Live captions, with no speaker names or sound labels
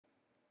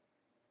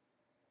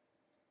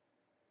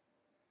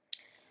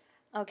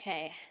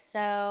Okay,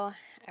 so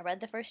I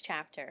read the first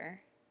chapter.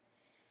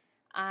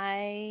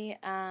 I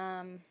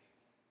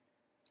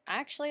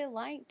actually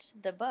liked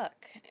the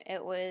book.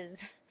 It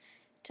was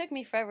took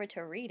me forever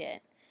to read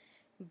it,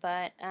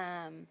 but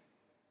I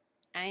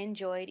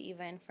enjoyed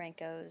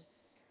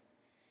Eva&Franco's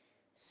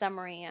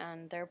summary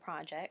on their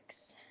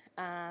projects.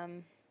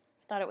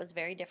 Thought it was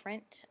very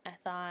different. I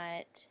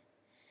thought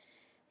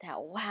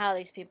that wow,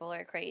 these people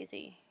are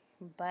crazy.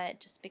 But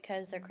just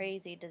because they're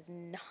crazy does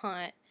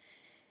not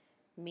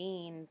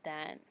mean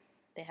that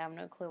they have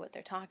no clue what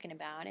they're talking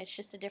about. It's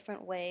just a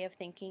different way of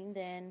thinking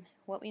than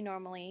what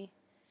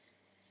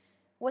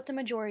the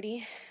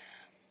majority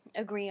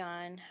agree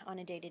on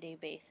a day-to-day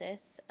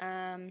basis.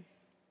 I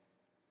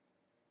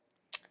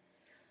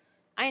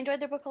enjoyed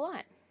their book a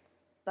lot,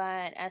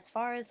 but as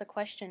far as the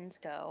questions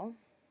go,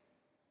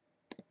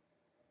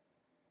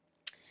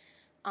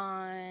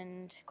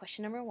 on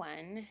question number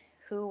one,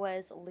 who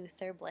was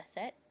Luther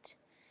Blissett?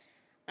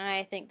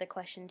 I think the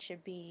question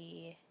should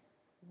be,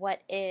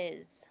 what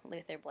is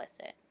Luther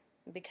Blissett?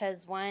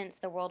 Because once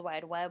the World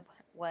Wide Web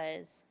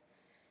was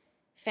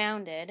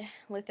founded,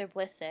 Luther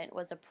Blissett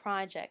was a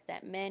project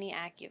that many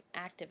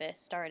activists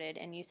started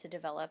and used to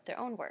develop their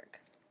own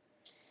work.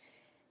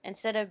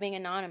 Instead of being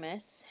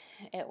anonymous,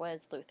 it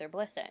was Luther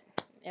Blissett.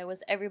 It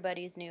was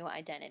everybody's new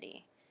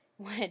identity,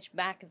 which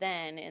back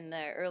then in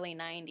the early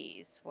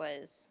 90s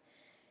was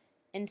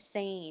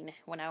insane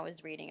when I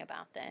was reading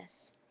about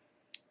this.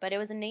 But it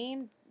was a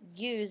name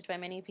used by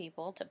many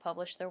people to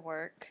publish their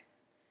work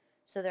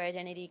so their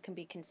identity can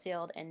be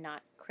concealed and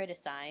not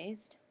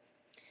criticized.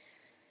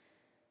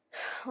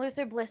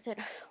 Luther Blissett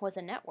was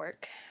a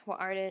network where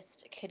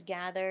artists could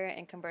gather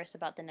and converse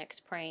about the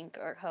next prank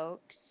or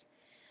hoax.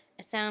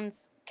 It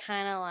sounds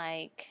kind of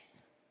like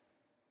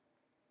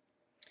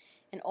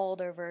an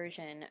older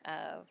version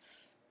of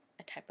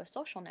a type of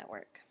social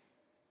network.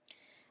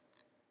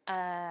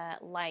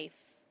 Life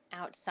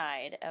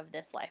outside of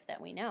this life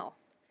that we know,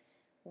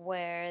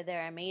 where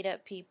there are made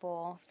up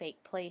people,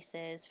 fake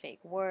places, fake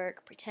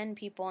work, pretend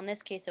people. In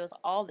this case, it was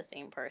all the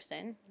same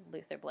person,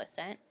 Luther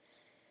Blissett,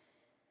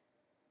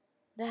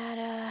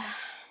 that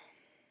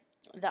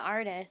the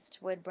artist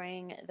would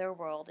bring their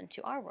world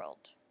into our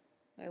world.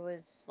 It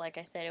was, like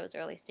I said, it was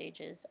early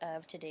stages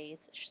of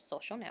today's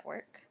social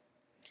network.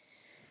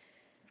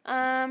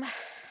 Um,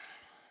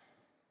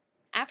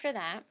 After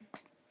that,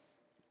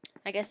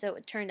 I guess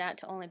it turned out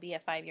to only be a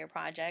 5-year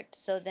project.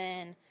 So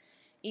then,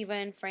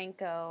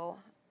 Eva&Franco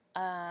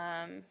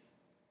um,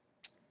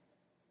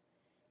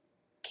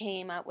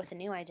 came up with a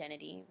new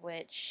identity,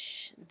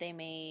 which they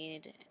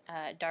made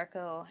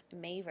Darko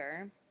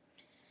Maver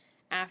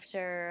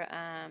after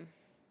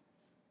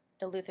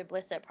the Luther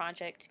Blissett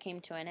project came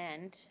to an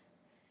end.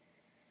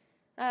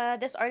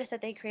 This artist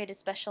that they created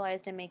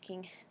specialized in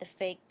making the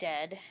fake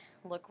dead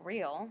look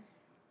real,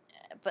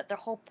 but their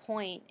whole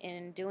point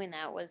in doing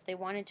that was they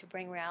wanted to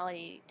bring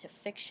reality to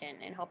fiction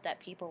and hope that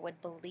people would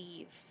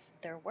believe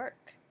their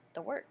work,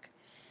 the work.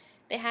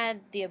 They had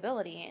the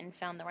ability and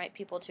found the right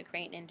people to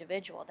create an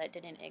individual that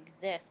didn't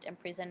exist and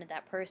presented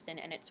that person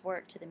and its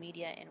work to the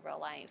media in real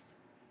life.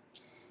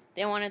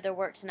 They wanted their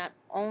work to not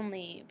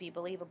only be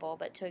believable,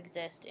 but to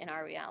exist in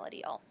our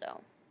reality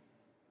also.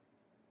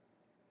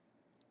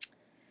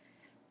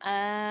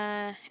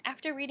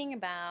 After reading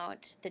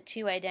about the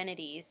two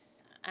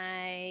identities,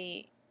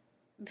 the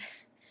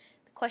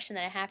question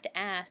that I have to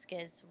ask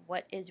is,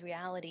 what is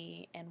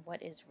reality and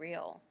what is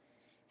real?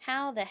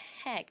 How the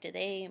heck do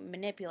they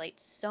manipulate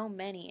so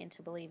many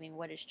into believing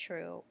what is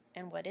true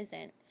and what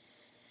isn't?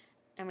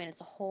 I mean,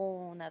 it's a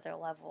whole nother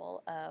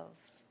level of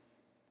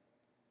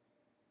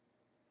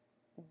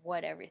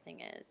what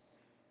everything is.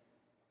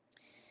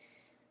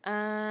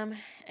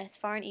 As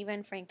far as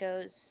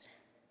Eva&Franco's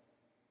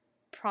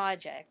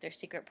project, their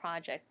secret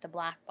project, the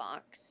black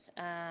box,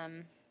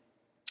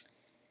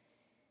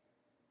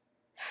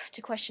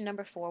 to question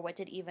number 4, what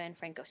did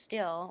Eva&Franco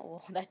steal?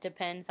 Well, that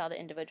depends how the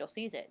individual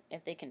sees it.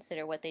 If they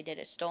consider what they did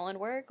as stolen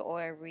work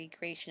or a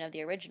recreation of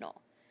the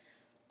original.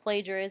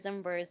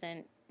 Plagiarism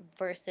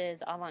versus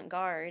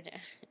avant-garde,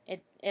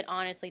 it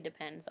honestly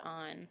depends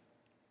on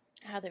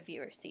how the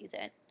viewer sees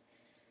it.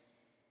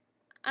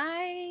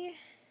 I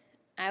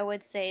I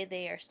would say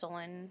they are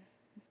stolen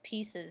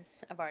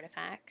pieces of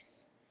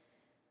artifacts,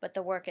 but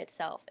the work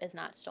itself is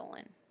not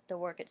stolen. The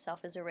work itself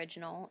is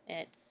original.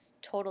 It's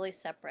totally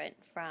separate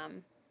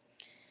from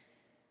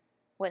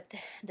what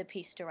the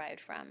piece derived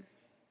from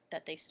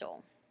that they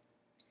stole.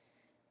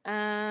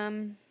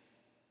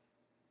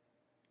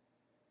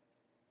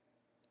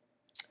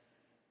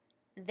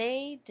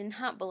 They did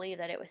not believe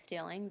that it was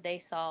stealing. They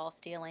saw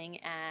stealing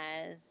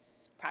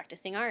as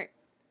practicing art.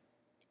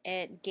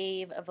 It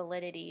gave a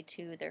validity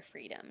to their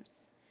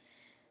freedoms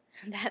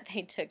that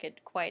they took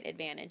it quite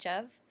advantage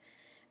of.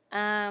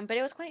 But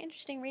it was quite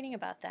interesting reading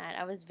about that.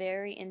 I was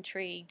very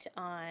intrigued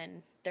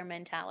on their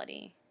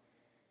mentality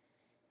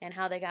and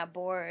how they got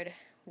bored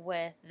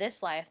with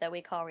this life that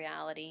we call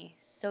reality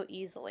so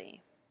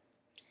easily.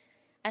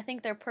 I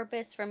think their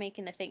purpose for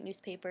making the fake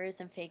newspapers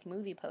and fake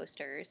movie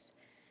posters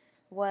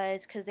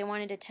was because they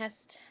wanted to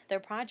test their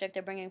project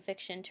of bringing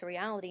fiction to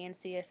reality and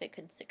see if it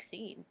could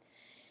succeed,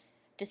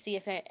 to see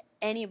if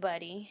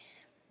anybody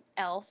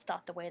else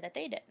thought the way that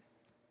they did.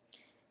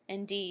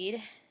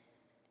 Indeed,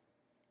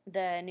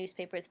 the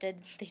newspapers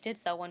did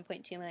sell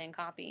 1.2 million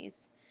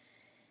copies.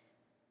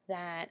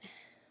 That,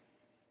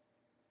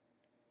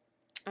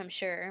 I'm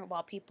sure,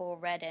 while people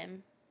read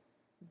him,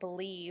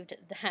 believed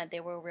that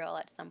they were real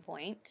at some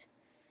point.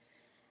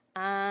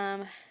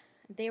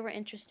 They were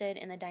interested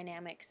in the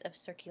dynamics of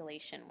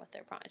circulation with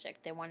their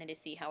project. They wanted to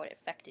see how it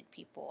affected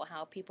people,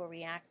 how people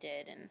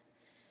reacted, and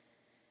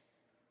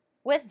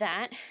with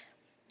that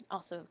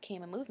also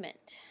came a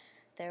movement.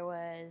 There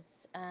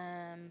was,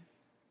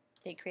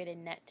 they created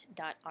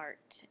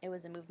net.art. It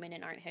was a movement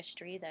in art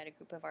history that a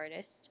group of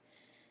artists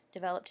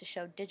developed to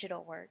show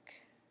digital work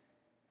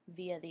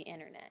via the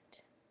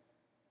internet,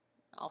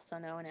 also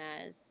known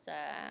as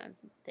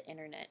the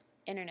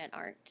internet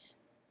art,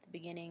 the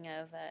beginning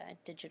of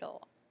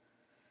digital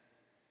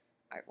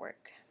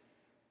artwork.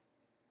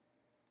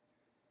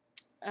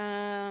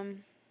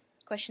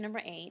 Question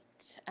number 8.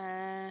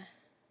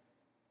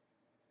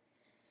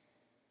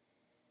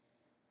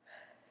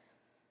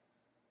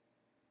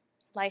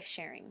 Life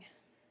sharing.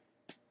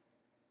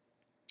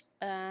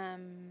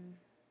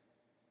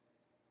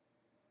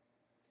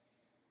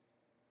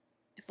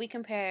 If we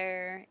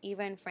compare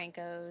Eva and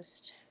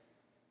Franco's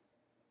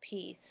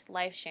piece,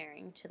 life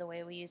sharing, to the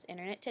way we use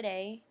internet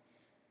today,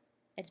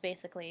 it's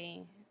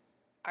basically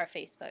our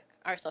Facebook,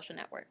 our social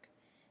network.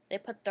 They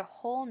put their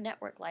whole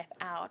network life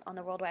out on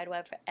the World Wide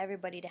Web for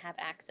everybody to have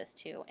access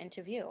to and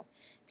to view.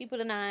 People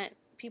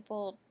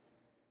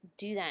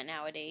do that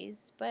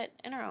nowadays, but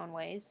in our own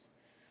ways.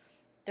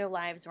 Their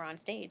lives were on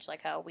stage,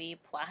 like how we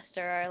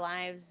plaster our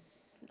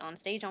lives on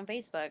stage on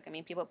Facebook. I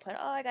mean, people put,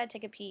 oh, I gotta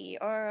take a pee,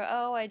 or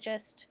oh, I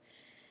just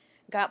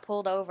got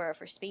pulled over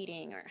for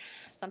speeding, or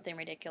something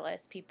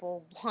ridiculous.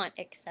 People want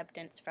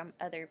acceptance from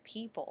other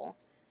people.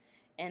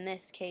 In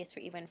this case, for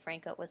Eva and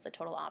Franco, it was the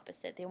total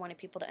opposite. They wanted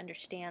people to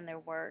understand their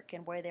work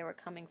and where they were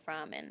coming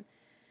from, and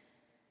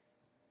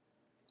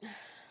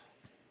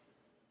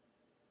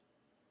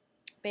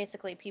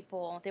basically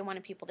they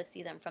wanted people to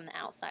see them from the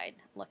outside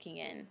looking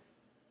in.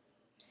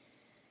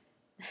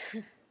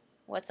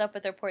 What's up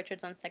with their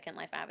portraits on Second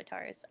Life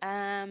avatars?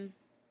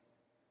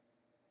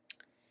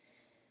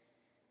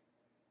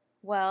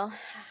 Well,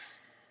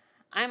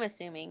 I'm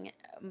assuming,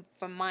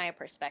 from my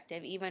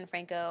perspective, Eva and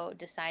Franco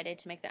decided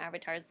to make the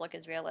avatars look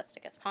as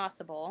realistic as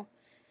possible.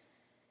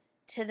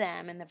 To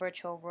them, in the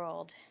virtual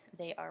world,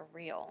 they are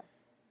real.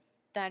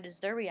 That is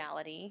their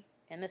reality.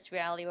 In this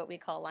reality, what we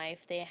call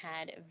life, they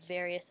had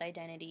various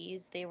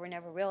identities. They were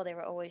never real. They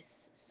were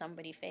always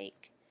somebody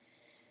fake.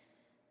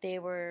 They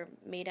were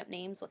made up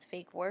names with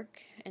fake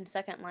work. In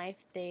Second Life,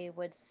 they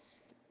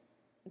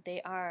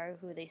are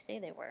who they say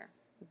they were.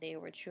 They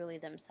were truly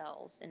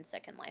themselves in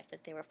Second Life,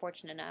 that they were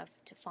fortunate enough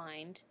to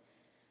find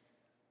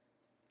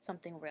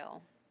something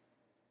real.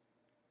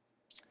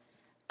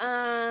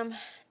 The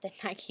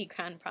Nike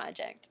Ground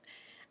Project.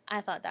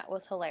 I thought that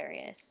was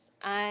hilarious.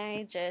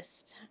 I'm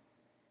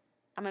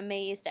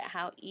amazed at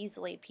how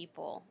easily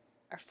people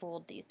are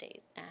fooled these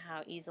days, and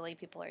how easily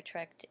people are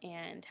tricked,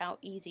 and how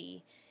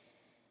easy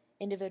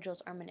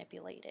individuals are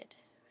manipulated.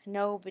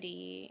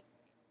 Nobody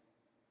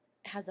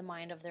has a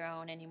mind of their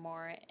own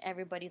anymore.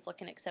 Everybody's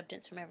looking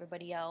acceptance from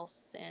everybody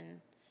else, and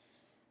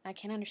I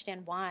can't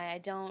understand why. I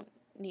don't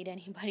need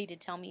anybody to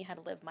tell me how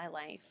to live my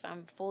life.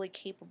 I'm fully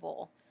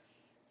capable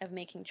of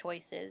making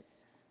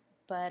choices,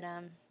 but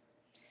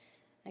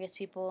I guess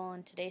people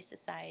in today's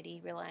society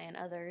rely on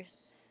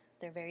others.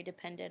 They're very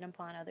dependent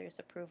upon others'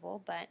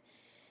 approval, but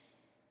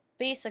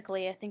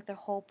basically I think the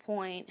whole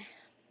point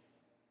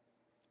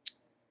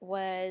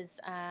was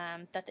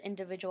that the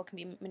individual can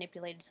be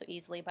manipulated so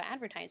easily by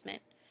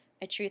advertisement.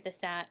 A truth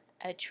aside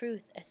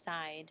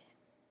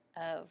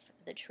of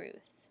the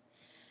truth.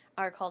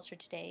 Our culture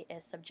today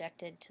is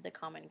subjected to the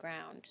common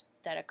ground,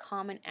 that a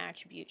common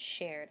attribute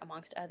shared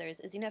amongst others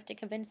is enough to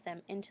convince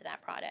them into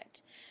that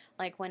product.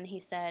 Like when he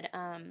said,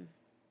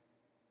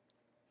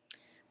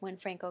 when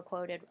Franco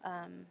quoted,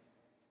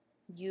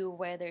 "You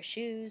wear their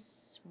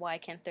shoes. Why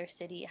can't your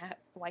city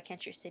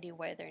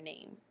wear their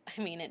name?"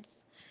 I mean,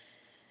 it's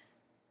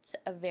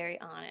a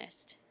very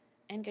honest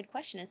and good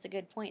question. It's a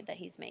good point that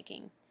he's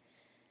making.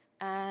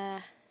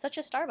 Such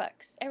as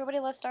Starbucks. Everybody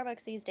loves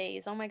Starbucks these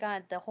days. Oh my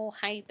God, the whole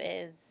hype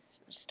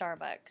is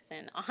Starbucks.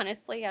 And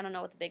honestly, I don't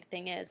know what the big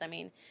thing is. I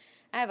mean,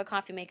 I have a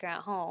coffee maker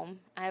at home.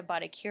 I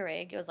bought a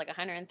Keurig. It was like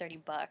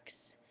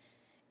 $130,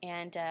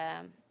 and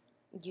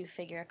you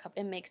figure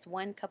it makes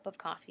 1 cup of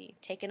coffee.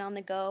 Take it on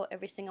the go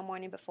every single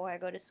morning before I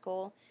go to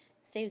school.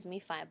 Saves me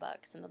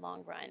 $5 in the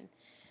long run.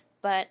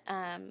 But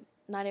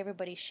not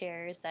everybody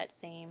shares that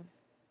same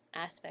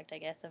aspect, I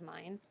guess, of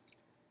mine.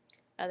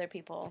 Other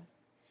people.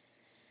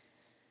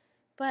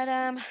 But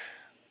I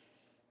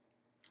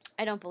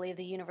don't believe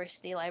the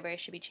university library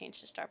should be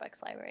changed to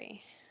Starbucks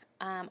library.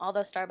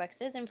 Although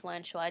Starbucks is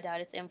influential, I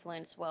doubt its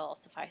influence will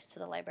suffice to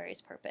the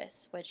library's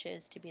purpose, which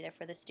is to be there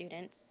for the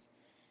students,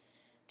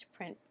 to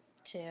print,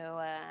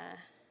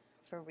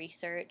 for for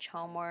research,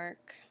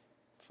 homework,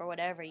 for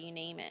whatever, you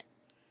name it.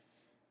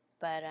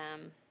 But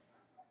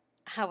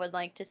I would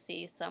like to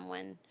see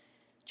someone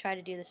try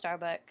to do the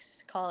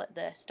Starbucks, call it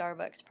the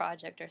Starbucks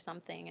project or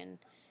something, and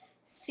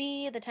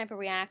see the type of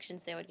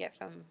reactions they would get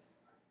from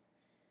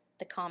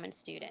the common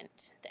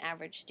student, the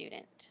average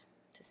student,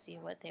 to see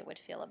what they would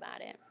feel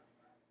about it.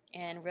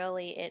 And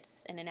really,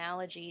 it's an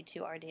analogy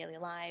to our daily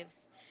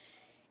lives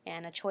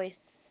and a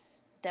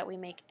choice that we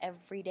make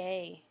every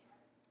day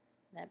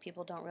that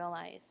people don't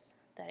realize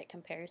that it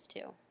compares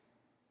to.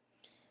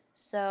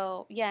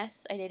 So,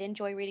 yes, I did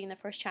enjoy reading the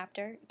first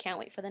chapter. Can't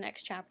wait for the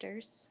next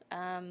chapters.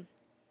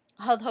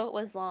 Although it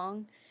was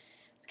long,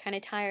 it's kind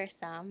of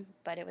tiresome,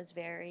 but it was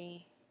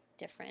very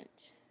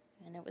different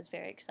and it was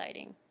very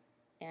exciting.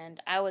 And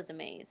I was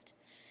amazed.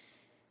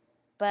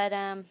 But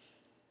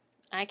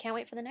I can't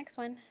wait for the next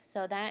one.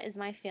 So, that is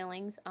my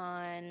feelings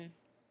on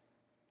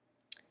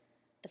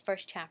the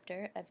first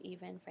chapter of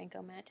Eva and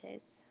Franco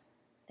Mates.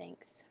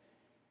 Thanks.